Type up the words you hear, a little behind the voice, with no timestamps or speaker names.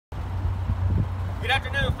Good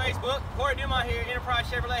afternoon, Facebook. Corey Dumont here, Enterprise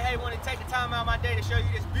Chevrolet. Hey, wanted to take the time out of my day to show you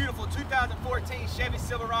this beautiful 2014 Chevy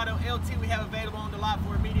Silverado LT we have available on the lot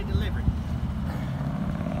for immediate delivery.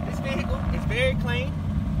 This vehicle is very clean,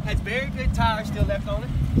 has very good tires still left on it.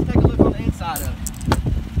 Let's take a look on the inside of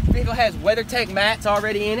it. The vehicle has WeatherTech mats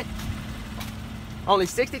already in it. Only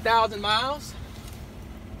 60,000 miles.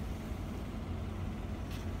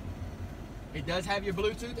 It does have your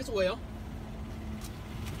Bluetooth as well.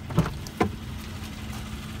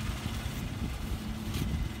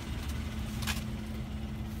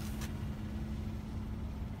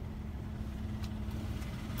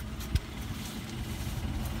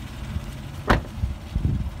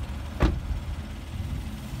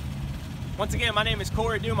 Once again, my name is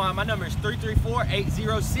Corey Dumont. My number is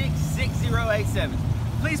 334-806-6087.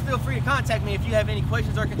 Please feel free to contact me if you have any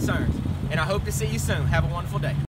questions or concerns. And I hope to see you soon. Have a wonderful day.